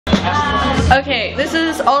Okay, this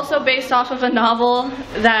is also based off of a novel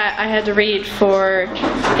that I had to read for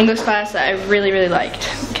English class that I really, really liked.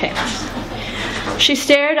 Okay. She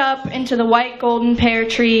stared up into the white golden pear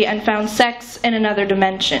tree and found sex in another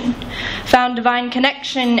dimension. Found divine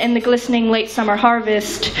connection in the glistening late summer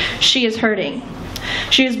harvest. She is hurting.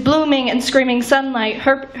 She is blooming and screaming sunlight,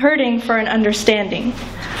 hurting for an understanding.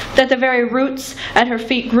 That the very roots at her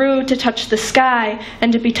feet grew to touch the sky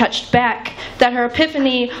and to be touched back. That her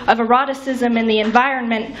epiphany of eroticism in the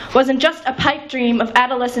environment wasn't just a pipe dream of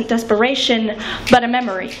adolescent desperation, but a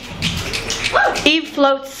memory. Eve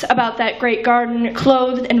floats about that great garden,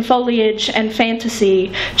 clothed in foliage and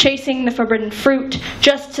fantasy, chasing the forbidden fruit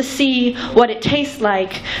just to see what it tastes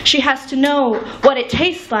like. She has to know what it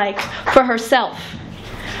tastes like for herself.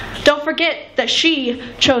 Don't forget that she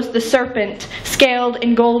chose the serpent, scaled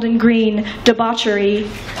in gold and green debauchery.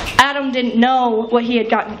 Adam didn't know what he had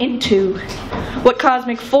gotten into, what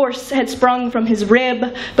cosmic force had sprung from his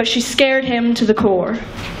rib, but she scared him to the core.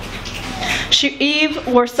 Eve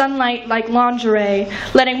wore sunlight like lingerie,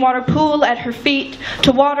 letting water pool at her feet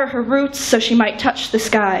to water her roots so she might touch the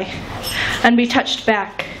sky and be touched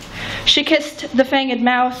back. She kissed the fanged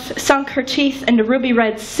mouth, sunk her teeth into ruby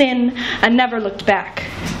red sin, and never looked back.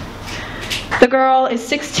 The girl is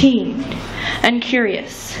 16 and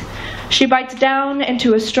curious. She bites down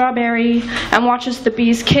into a strawberry and watches the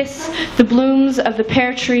bees kiss the blooms of the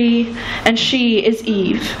pear tree, and she is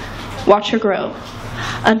Eve. Watch her grow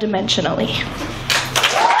undimensionally.